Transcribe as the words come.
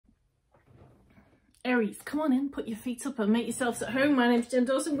Aries, come on in, put your feet up and make yourselves at home. My name's Jen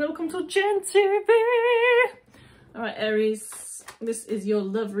Dawson. Welcome to JenTV. Alright, Aries, this is your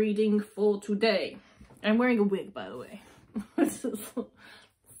love reading for today. I'm wearing a wig, by the way.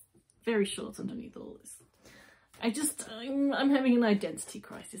 Very short underneath all this. I'm having an identity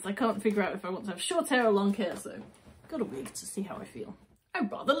crisis. I can't figure out if I want to have short hair or long hair, so I've got a wig to see how I feel. I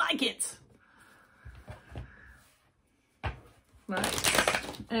rather like it. Right.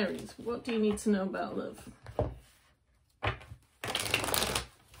 Aries, what do you need to know about love? What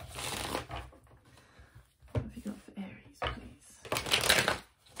have you got for Aries, please?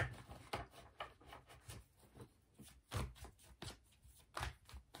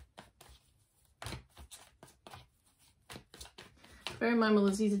 Bear in mind, well,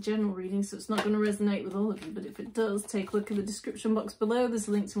 these are general readings, so it's not going to resonate with all of you, but if it does, take a look in the description box below. There's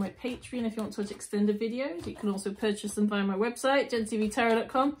a link to my Patreon if you want to watch extended videos. You can also purchase them via my website,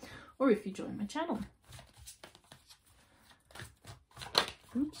 JenTVTarot.com, or if you join my channel.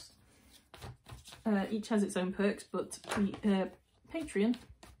 Oops. Each has its own perks, but the Patreon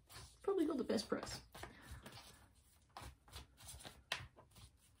probably got the best price.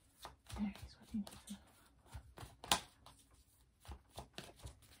 Aries, what do you need to know?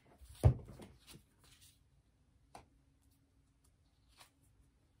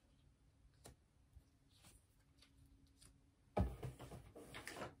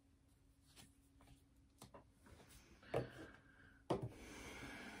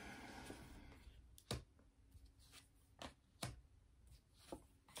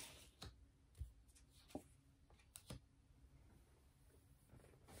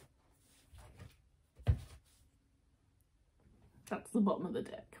 That's the bottom of the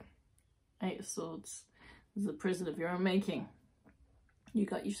deck. Eight of Swords. This is a prison of your own making. You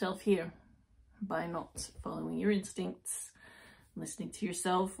got yourself here by not following your instincts, listening to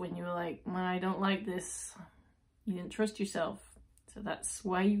yourself when you were like, I don't like this. You didn't trust yourself. So that's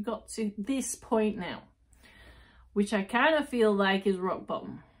why you got to this point now, which I kind of feel like is rock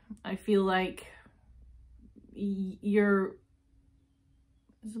bottom. I feel like there's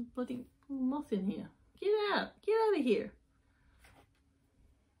a bloody moth in here. Get out of here.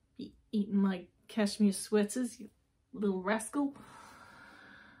 Eating my cashmere sweaters, you little rascal.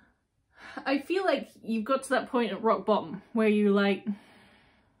 I feel like you've got to that point at rock bottom where you're like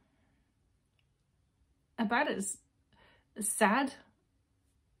about as sad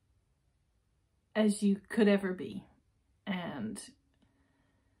as you could ever be, and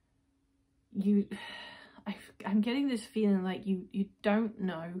I'm getting this feeling like you don't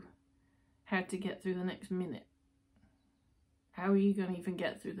know how to get through the next minute. How are you going to even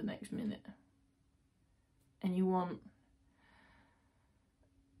get through the next minute? And you want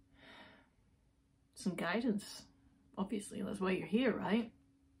some guidance. Obviously, that's why you're here, right?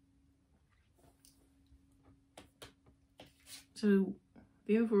 So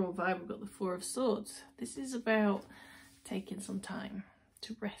the overall vibe, we've got the Four of Swords. This is about taking some time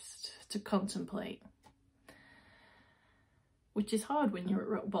to rest, to contemplate. Which is hard when you're at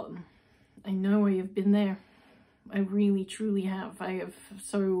rock bottom. I know I have been there. I really, truly have. I have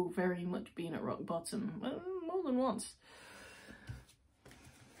so very much been at rock bottom. Well, more than once.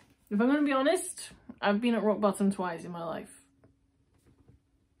 If I'm going to be honest, I've been at rock bottom twice in my life.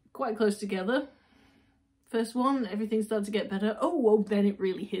 Quite close together. First one, everything started to get better. Oh, then it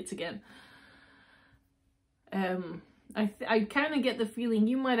really hit again. I kind of get the feeling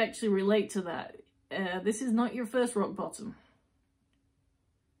you might actually relate to that. This is not your first rock bottom.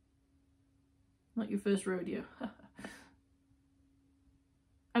 Not your first rodeo.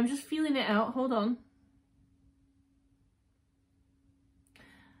 I'm just feeling it out. Hold on.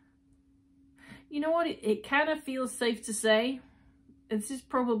 You know what? It kind of feels safe to say this is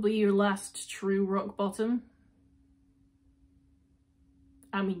probably your last true rock bottom.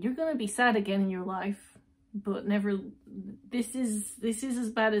 I mean, you're going to be sad again in your life, but never. This is as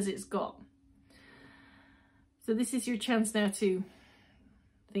bad as it's got. So this is your chance now to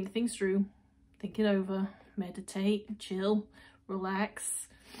think things through. Think it over, meditate, chill, relax,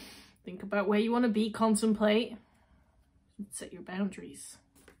 think about where you want to be, contemplate, set your boundaries.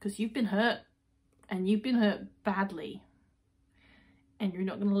 Because you've been hurt, and you've been hurt badly, and you're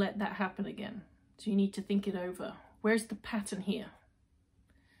not going to let that happen again. So you need to think it over. Where's the pattern here?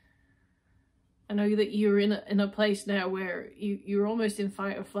 I know that you're in a place now where you're almost in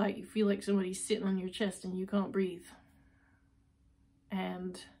fight or flight. You feel like somebody's sitting on your chest and you can't breathe.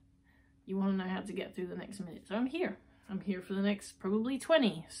 And you want to know how to get through the next minute. So I'm here. I'm here for the next probably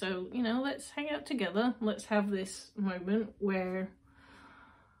 20. So, you know, let's hang out together. Let's have this moment where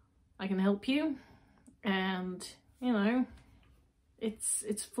I can help you. And, you know,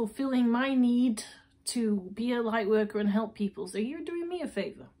 it's fulfilling my need to be a light worker and help people. So you're doing me a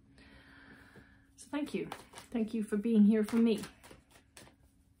favor. So thank you. Thank you for being here for me.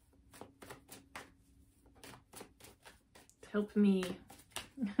 To help me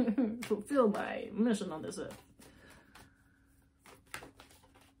fulfill my mission on this earth.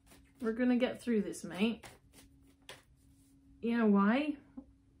 We're gonna get through this, mate. You know why?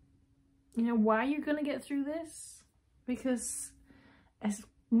 You know why you're gonna get through this? Because as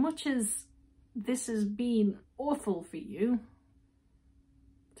much as this has been awful for you,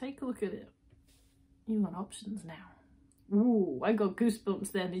 take a look at it. You want options now. Ooh, I got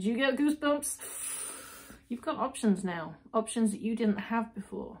goosebumps then. Did you get goosebumps? You've got options now. Options that you didn't have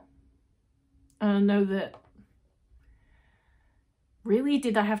before. And I know that... Really?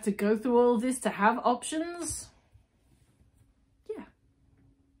 Did I have to go through all of this to have options? Yeah.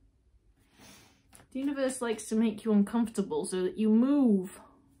 The universe likes to make you uncomfortable so that you move.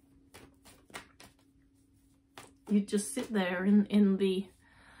 You just sit there in the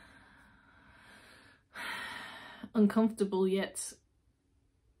uncomfortable yet...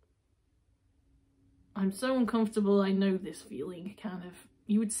 I'm so uncomfortable, I know this feeling, kind of.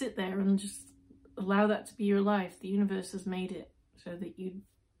 You would sit there and just allow that to be your life. The universe has made it so that you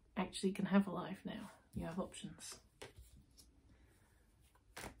actually can have a life now. You have options.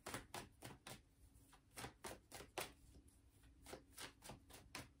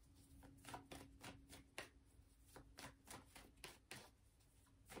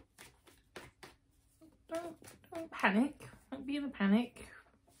 Don't panic. Don't be in a panic.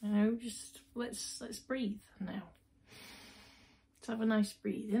 You know, just let's breathe now. Let's have a nice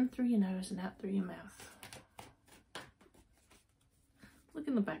breathe in through your nose and out through your mouth. Look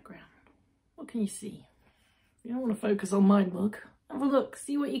in the background. What can you see? You don't want to focus on my look. Have a look.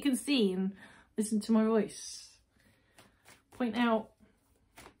 See what you can see and listen to my voice. Point out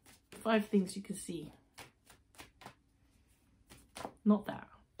 5 things you can see. Not that.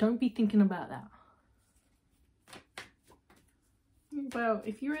 Don't be thinking about that. Well,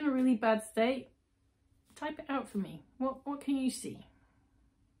 if you're in a really bad state, type it out for me. What can you see?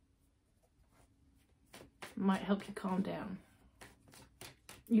 Might help you calm down.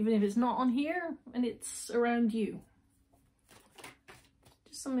 Even if it's not on here and it's around you.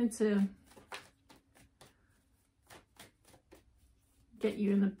 Just something to get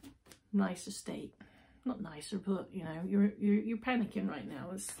you in a nicer state. Not nicer, but you know, you're panicking right now.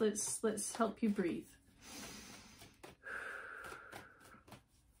 Let's help you breathe.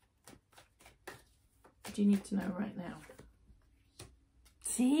 What do you need to know right now?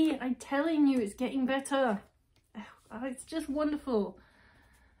 See, I'm telling you, it's getting better. Oh, it's just wonderful.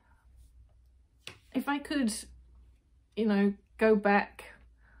 If I could, you know, go back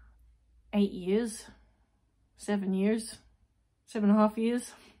 8 years, 7 years, 7.5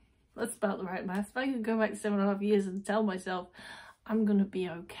 years, that's about the right math. If I could go back 7.5 years and tell myself, I'm going to be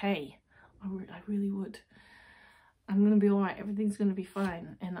okay, I really would. I'm going to be alright, everything's going to be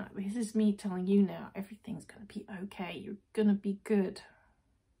fine. And this is me telling you now, everything's going to be okay. You're going to be good.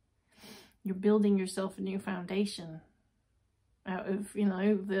 You're building yourself a new foundation out of, you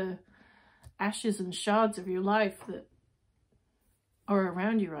know, the ashes and shards of your life that are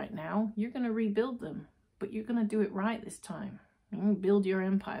around you right now. You're going to rebuild them, but you're going to do it right this time. You're going to build your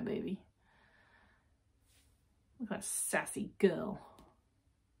empire, baby. Look at that sassy girl.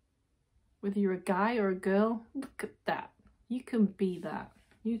 Whether you're a guy or a girl, look at that. You can be that.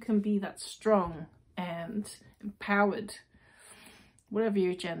 You can be that strong and empowered. Whatever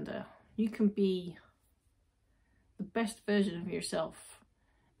your gender, you can be the best version of yourself.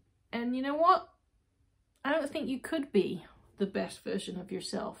 And you know what? I don't think you could be the best version of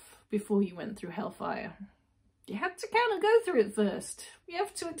yourself before you went through hellfire. You had to kind of go through it first. You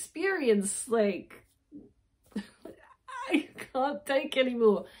have to experience, like, I can't take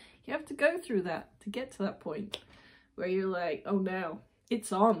anymore. You have to go through that to get to that point where you're like, oh no,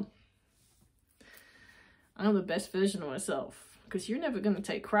 it's on. I'm the best version of myself. Because you're never going to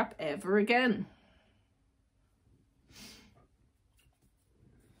take crap ever again.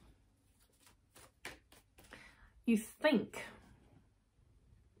 You think,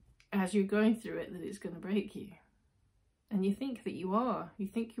 as you're going through it, that it's going to break you. And you think that you are. You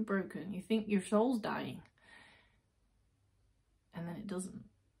think you're broken. You think your soul's dying. And then it doesn't.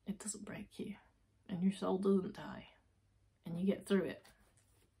 It doesn't break you. And your soul doesn't die. And you get through it.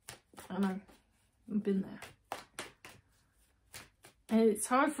 I know. I've been there. And it's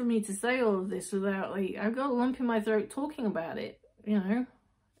hard for me to say all of this without, like, I've got a lump in my throat talking about it, you know.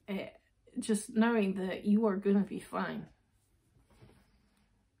 Just knowing that you are going to be fine.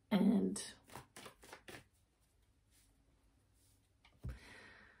 And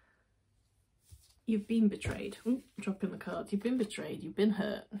You've been betrayed. Ooh, dropping the cards. You've been betrayed. You've been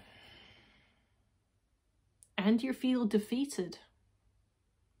hurt. And you feel defeated.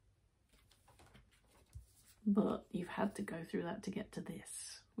 But you've had to go through that to get to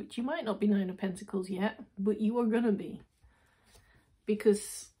this. Which you might not be Nine of Pentacles yet, but you are going to be.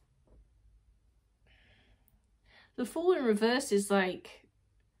 Because the Fool in reverse is like,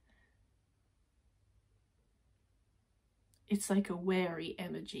 it's like a wary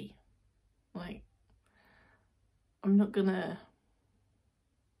energy. Like, I'm not gonna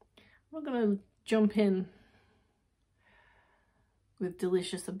jump in with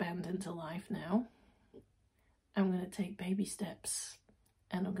delicious abandon to life now. I'm gonna take baby steps,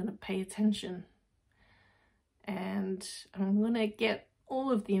 and I'm gonna pay attention, and I'm gonna get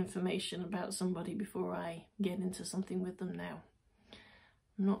all of the information about somebody before I get into something with them now.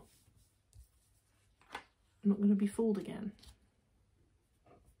 I'm not gonna be fooled again.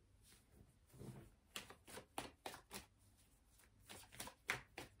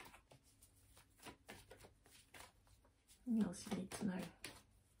 What else you need to know?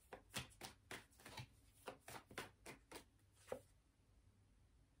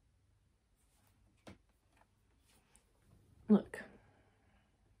 Look,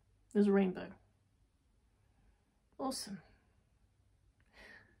 there's a rainbow. Awesome.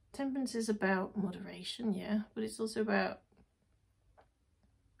 Temperance is about moderation, yeah, but it's also about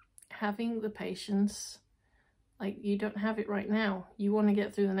having the patience. Like, you don't have it right now. You want to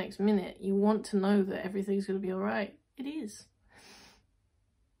get through the next minute. You want to know that everything's going to be all right. It is.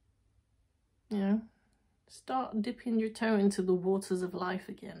 You know, start dipping your toe into the waters of life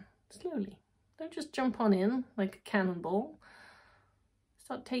again, slowly. Don't just jump on in like a cannonball.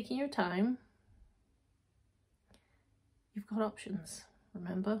 Start taking your time. You've got options,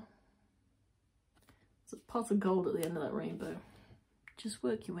 remember? There's a pot of gold at the end of that rainbow. Just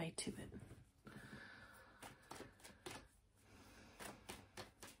work your way to it.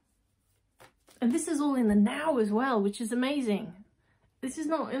 And this is all in the now as well, which is amazing. This is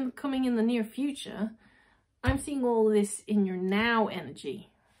not coming in the near future. I'm seeing all this in your now energy.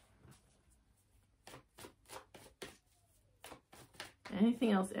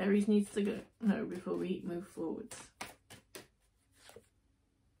 Anything else Aries needs to know before we move forwards?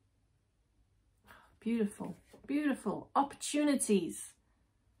 Beautiful, beautiful. Opportunities.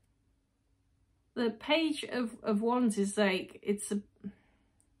 The Page of Wands is like, it's a...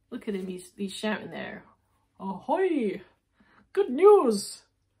 Look at him, he's shouting there. Ahoy! Good news!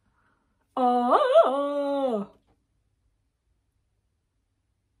 Ah! Oh,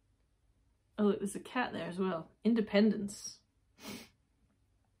 look, there's a cat there as well. Independence.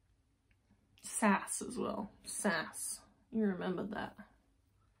 Sass as well. Sass. You remember that.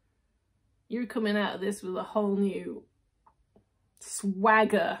 You're coming out of this with a whole new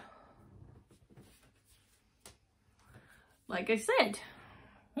swagger. Like I said,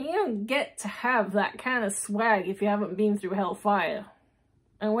 you don't get to have that kind of swag if you haven't been through hellfire.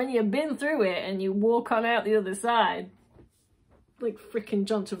 And when you've been through it and you walk on out the other side, like freaking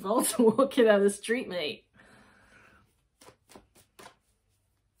John Travolta walking down the street, mate.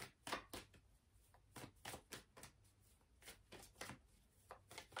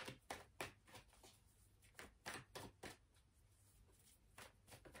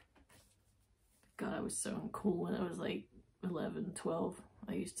 God, I was so uncool when I was like 11, 12.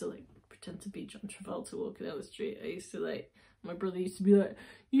 I used to like pretend to be John Travolta walking down the street. I used to like, my brother used to be like,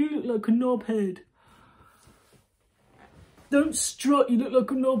 you look like a knobhead. Don't strut, you look like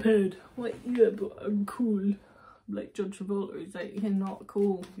a knobhead. I'm like, yeah, but I'm cool. I'm like John Travolta. He's like, you're not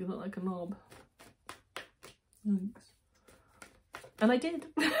cool. You look like a knob. Thanks. And I did.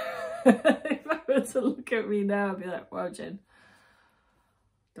 If I were to look at me now, I'd be like, wow, Jen,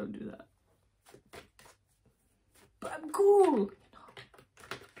 don't do that. But I'm cool.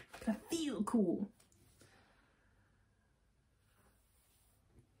 I feel cool.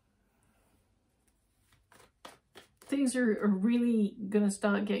 Things are really going to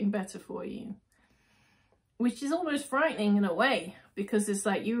start getting better for you. Which is almost frightening in a way. Because it's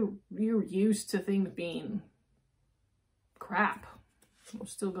like you're used to things being crap. I've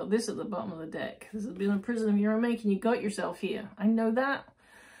still got this at the bottom of the deck. This has been a prison of your own making. You got yourself here. I know that.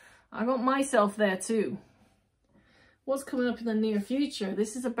 I got myself there too. What's coming up in the near future?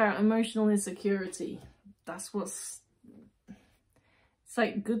 This is about emotional insecurity. That's what's... It's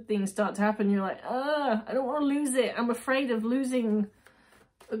like good things start to happen. You're like, I don't want to lose it. I'm afraid of losing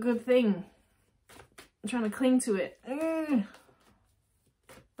a good thing. I'm trying to cling to it.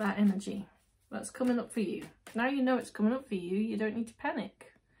 That energy. That's coming up for you. Now you know it's coming up for you. You don't need to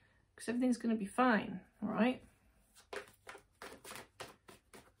panic. Because everything's going to be fine. Alright?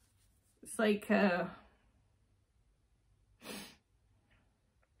 It's like, I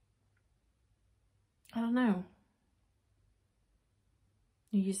don't know.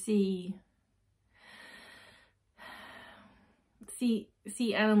 You see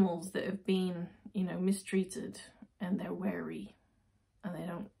animals that have been, you know, mistreated, and they're wary, and they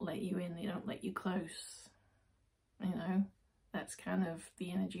don't let you in, they don't let you close. You know, that's kind of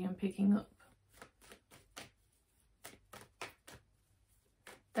the energy I'm picking up.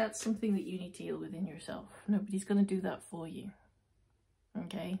 That's something that you need to heal within yourself. Nobody's going to do that for you.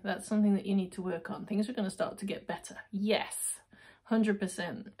 Okay, that's something that you need to work on. Things are going to start to get better. Yes,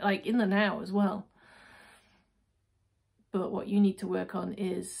 100%. Like in the now as well. But what you need to work on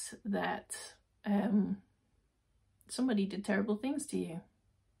is that somebody did terrible things to you.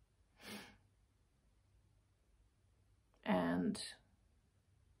 And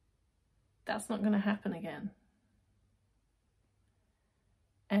that's not going to happen again.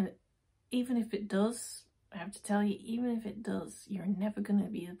 And even if it does, I have to tell you, even if it does, you're never going to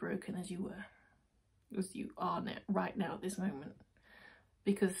be as broken as you were. As you are right now at this moment.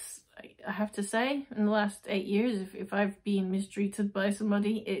 Because I have to say, in the last 8 years, if I've been mistreated by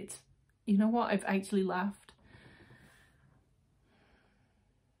somebody, it's, you know what, I've actually laughed.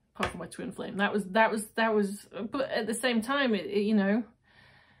 Apart from my twin flame. That was, but at the same time, you know,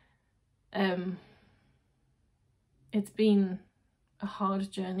 it's been a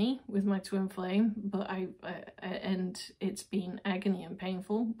hard journey with my twin flame, but and it's been agony and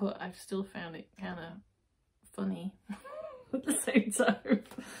painful, but I've still found it kind of funny at the same time.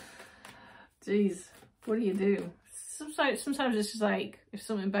 Jeez, what do you do? Sometimes it's just like, if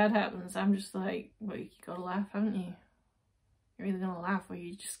something bad happens, I'm just like, well, you gotta laugh, haven't you? You're either gonna laugh or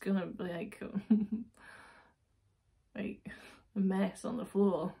you're just gonna be like, like a mess on the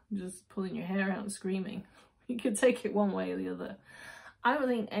floor, just pulling your hair out and screaming. You could take it one way or the other. I don't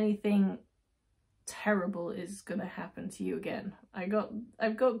think anything terrible is gonna happen to you again. I've got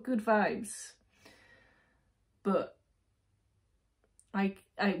good vibes, but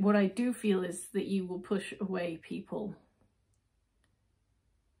what I do feel is that you will push away people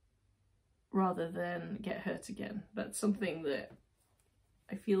rather than get hurt again. That's something that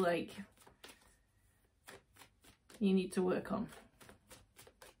I feel like you need to work on.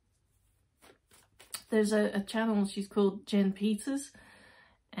 There's a channel, she's called Jen Peters,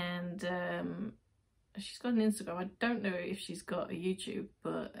 and she's got an Instagram. I don't know if she's got a YouTube,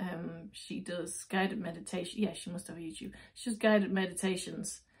 but she does guided meditation. Yeah, she must have a YouTube. She does guided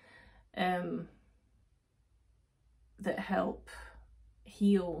meditations that help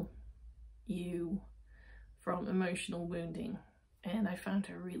heal you from emotional wounding, and I found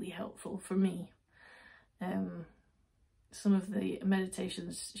her really helpful for me. Some of the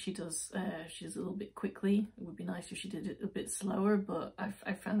meditations she does, she's a little bit quickly. It would be nice if she did it a bit slower, but I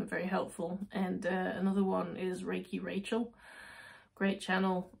found it very helpful. And another one is Reiki Rachel. Great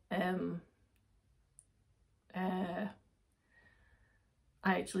channel. I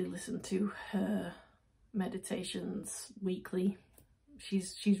actually listen to her meditations weekly.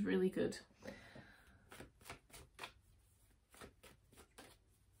 She's really good.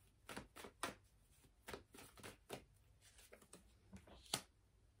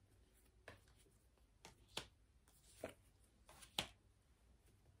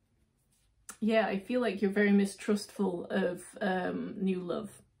 Yeah, I feel like you're very mistrustful of new love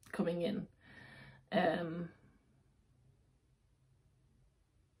coming in. If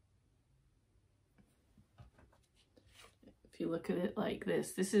you look at it like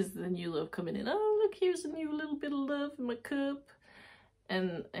this is the new love coming in. Oh, look, here's a new little bit of love in my cup.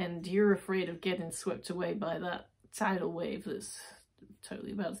 And you're afraid of getting swept away by that tidal wave that's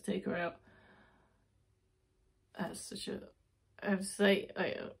totally about to take her out. That's such a... I have to say,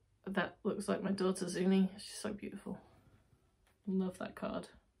 that looks like my daughter Zuni. She's so beautiful. Love that card.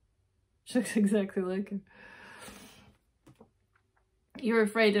 She looks exactly like her. You're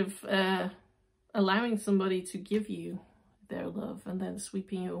afraid of allowing somebody to give you their love and then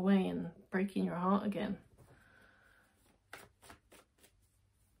sweeping you away and breaking your heart again.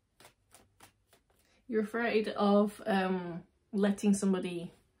 You're afraid of letting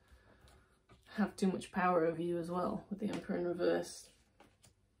somebody have too much power over you as well, with the Emperor in reverse.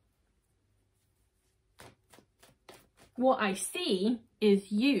 What I see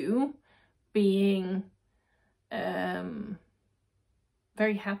is you being very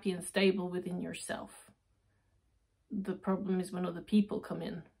happy and stable within yourself. The problem is when other people come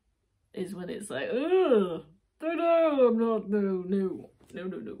in, is when it's like, oh, no, I'm not, no.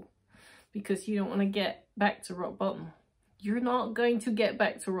 Because you don't want to get back to rock bottom. You're not going to get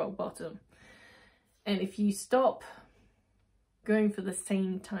back to rock bottom. And if you stop going for the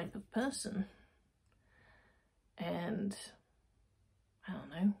same type of person and, I don't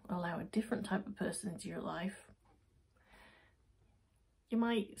know, allow a different type of person into your life, you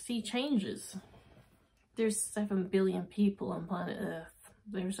might see changes. There's 7 billion people on planet Earth.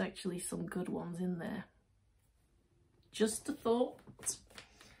 There's actually some good ones in there. Just a thought.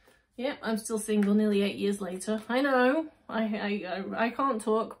 Yeah, I'm still single nearly 8 years later. I know, I can't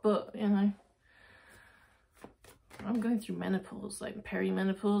talk, but, you know, I'm going through menopause, like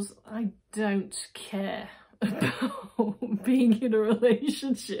perimenopause. I don't care about being in a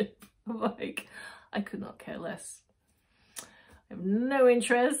relationship. Like, I could not care less. I have no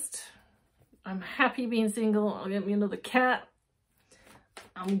interest. I'm happy being single. I'll get me another cat.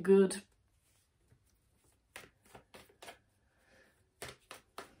 I'm good.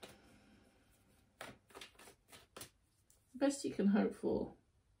 Best you can hope for.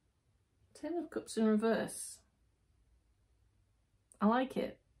 10 of Cups in reverse. I like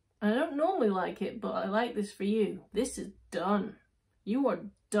it. I don't normally like it, but I like this for you. This is done. You are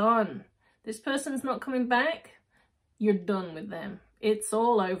done. This person's not coming back. You're done with them. It's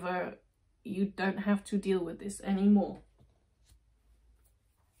all over. You don't have to deal with this anymore.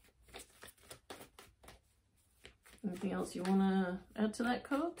 Anything else you want to add to that,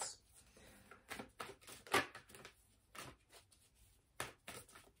 cards?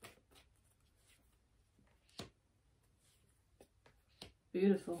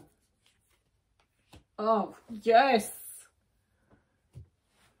 Beautiful. Oh, yes!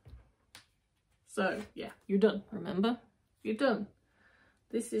 So, yeah, you're done, remember? You're done.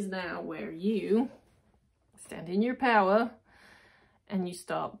 This is now where you stand in your power and you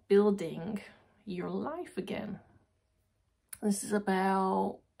start building your life again. This is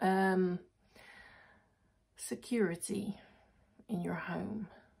about security in your home.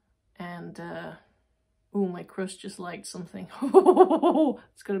 And, oh, my crush just liked something.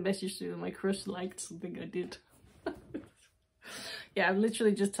 It's got a message through that my crush liked something I did. Yeah, I've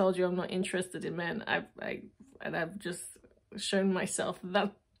literally just told you I'm not interested in men. I've just shown myself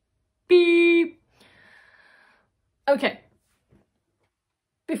that. Beep. Okay.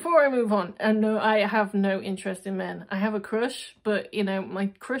 Before I move on, and no, I have no interest in men. I have a crush, but, you know, my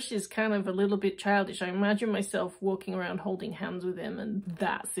crush is kind of a little bit childish. I imagine myself walking around holding hands with him, and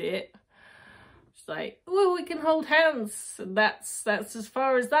that's it. It's like, oh, we can hold hands. And that's as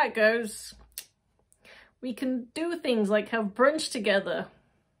far as that goes. We can do things like have brunch together.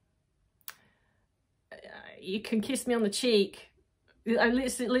 You can kiss me on the cheek. I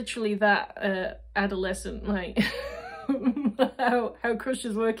literally that adolescent, like how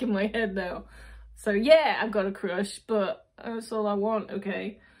crushes work in my head now. So yeah, I've got a crush, but that's all I want.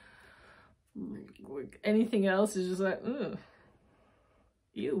 Okay. Anything else is just like, ugh,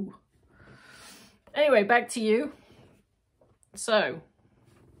 ew. Anyway, back to you. So,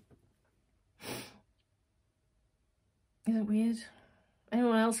 is it weird?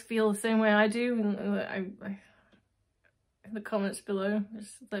 Anyone else feel the same way I do? In the comments below,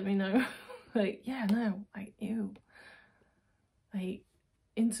 just let me know. Like, yeah, no, like, ew. Like,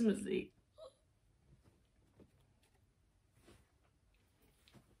 intimacy.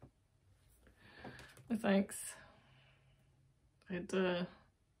 No thanks. I'd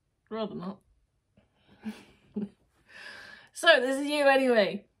rather not. So, this is you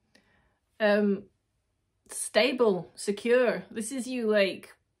anyway. Stable, secure. This is you,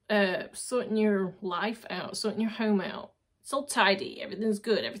 like, sorting your life out, sorting your home out. It's all tidy, everything's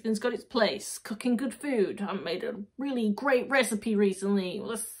good, everything's got its place, cooking good food. I made a really great recipe recently.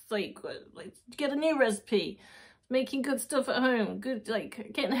 Let's get a new recipe. Making good stuff at home, good,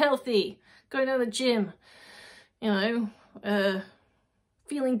 like, getting healthy, going to the gym, you know,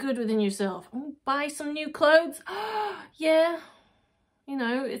 feeling good within yourself. Oh, buy some new clothes. Yeah. You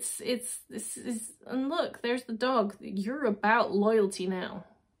know, this is, and look, there's the dog. You're about loyalty now.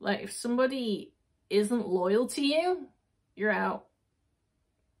 Like, if somebody isn't loyal to you, you're out.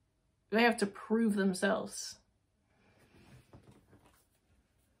 They have to prove themselves.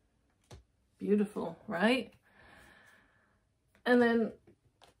 Beautiful, right? And then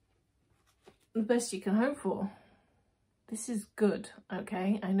the best you can hope for. This is good,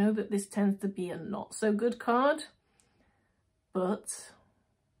 okay? I know that this tends to be a not so good card, but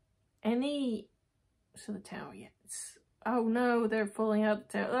so the tower, yeah. Oh no, they're falling out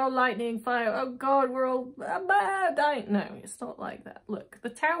the tower. Oh, lightning, fire. Oh God, we're all dying. No, it's not like that. Look,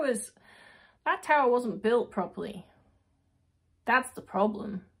 that tower wasn't built properly. That's the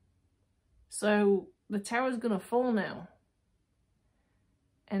problem. So the tower's gonna fall now.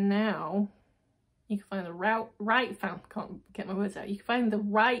 And now you can find the can't get my words out. You can find the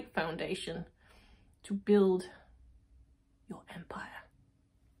right foundation to build your empire.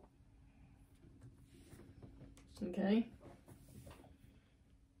 Okay.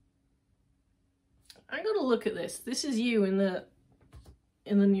 I gotta look at this. This is you in the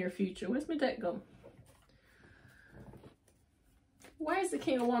near future. Where's my deck gone? Why is the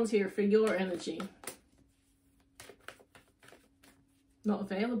King of Wands here for your energy? Not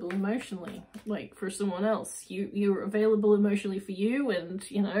available emotionally, like for someone else. You're available emotionally for you, and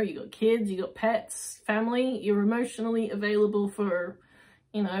you know, you got kids, you got pets, family. You're emotionally available for,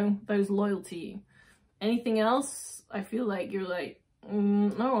 you know, those loyal to you. Anything else, I feel like you're like,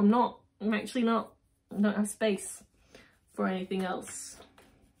 no, I'm not. I'm actually not. I don't have space for anything else.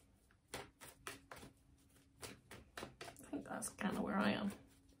 I think that's kind of where I am.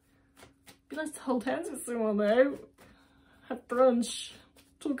 Be nice to hold hands with someone though. Have brunch.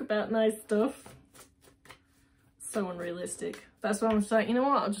 Talk about nice stuff. So unrealistic. That's why I'm just like, you know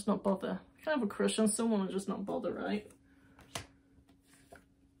what? I'll just not bother. I can have a crush on someone and just not bother, right?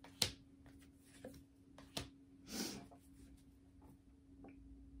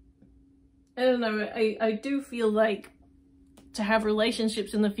 I don't know, I do feel like to have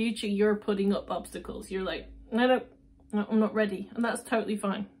relationships in the future, you're putting up obstacles. You're like, no, I'm not ready. And that's totally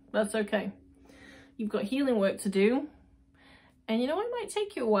fine. That's okay. You've got healing work to do. And you know, it might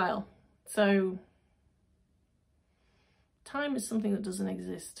take you a while. So time is something that doesn't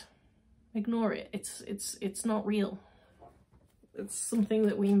exist. Ignore it. It's not real. It's something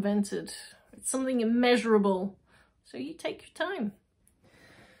that we invented. It's something immeasurable. So you take your time.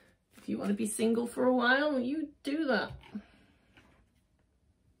 If you want to be single for a while, you do that.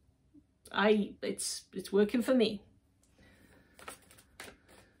 It's working for me.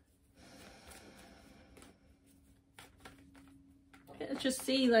 I just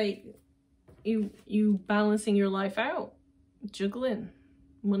see like you balancing your life out, juggling.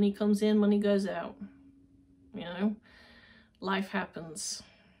 Money comes in, money goes out. You know, life happens.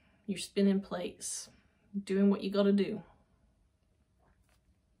 You're spinning plates, doing what you got to do.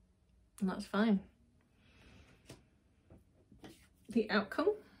 And that's fine. The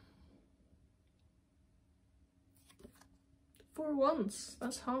outcome? 4 Wands.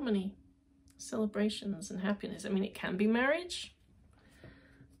 That's harmony, celebrations and happiness. I mean, it can be marriage,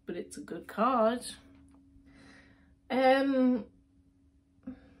 but it's a good card.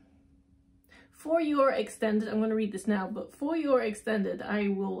 For your extended, I'm going to read this now, but for your extended, I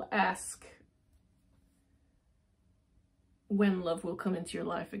will ask when love will come into your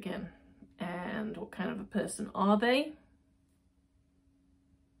life again. And what kind of a person are they?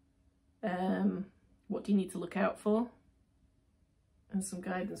 What do you need to look out for? And some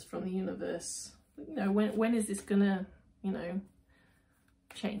guidance from the universe. You know, when is this gonna, you know,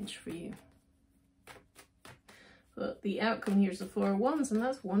 change for you? But the outcome here is the 4 of Wands, and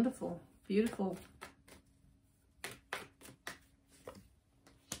that's wonderful, beautiful.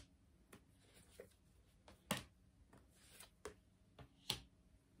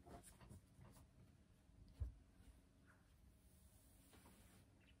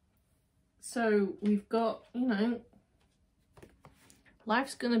 So we've got, you know,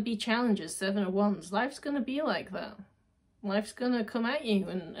 life's going to be challenges, 7 of Wands. Life's going to be like that. Life's going to come at you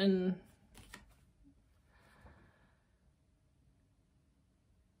and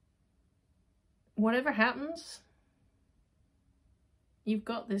whatever happens, you've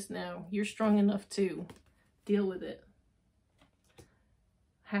got this now. You're strong enough to deal with it.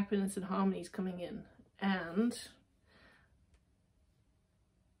 Happiness and harmony is coming in. And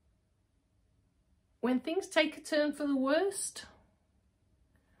when things take a turn for the worst,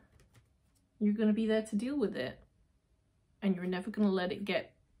 you're going to be there to deal with it. And you're never going to let it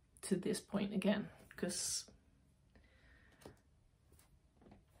get to this point again. Because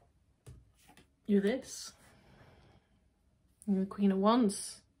you're this. You're the Queen of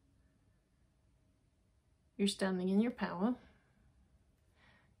Wands. You're standing in your power.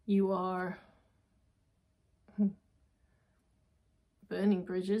 You are burning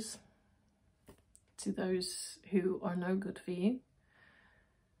bridges to those who are no good for you.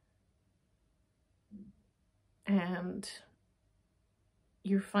 And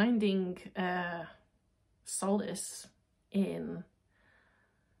you're finding solace in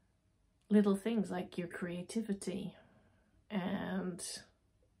little things like your creativity and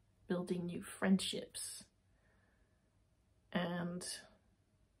building new friendships and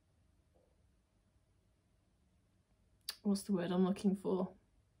what's the word I'm looking for?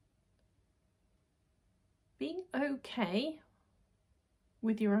 Being okay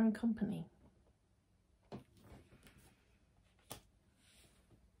with your own company.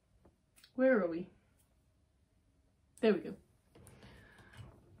 Where are we? There we go.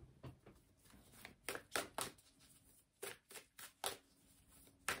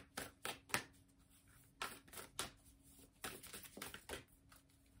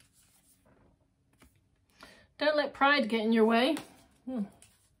 Don't let pride get in your way.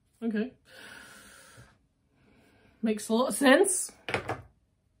 Okay. Makes a lot of sense.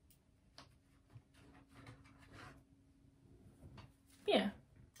 Yeah,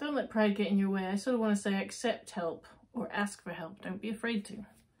 don't let pride get in your way. I sort of want to say accept help or ask for help. Don't be afraid to.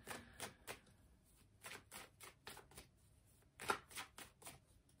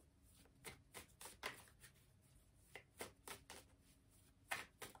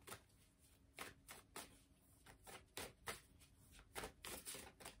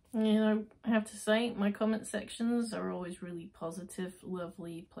 You know, I have to say, my comment sections are always really positive,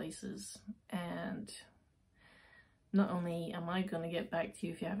 lovely places. And not only am I going to get back to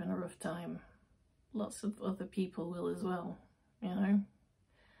you if you're having a rough time, lots of other people will as well, you know.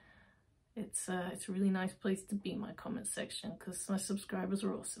 It's a really nice place to be, my comment section, because my subscribers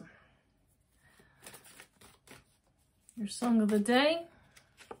are awesome. Your song of the day,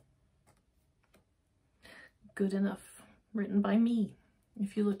 Good Enough, written by me.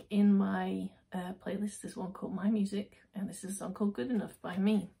 If you look in my playlist, there's one called My Music, and this is a song called Good Enough by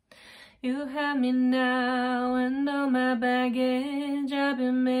me. You have me now and all my baggage. I've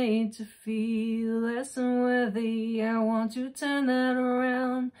been made to feel less than worthy. I want to turn that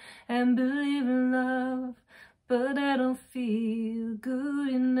around and believe in love, but I don't feel good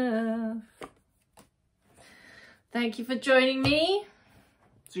enough. Thank you for joining me.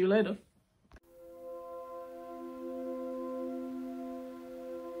 See you later.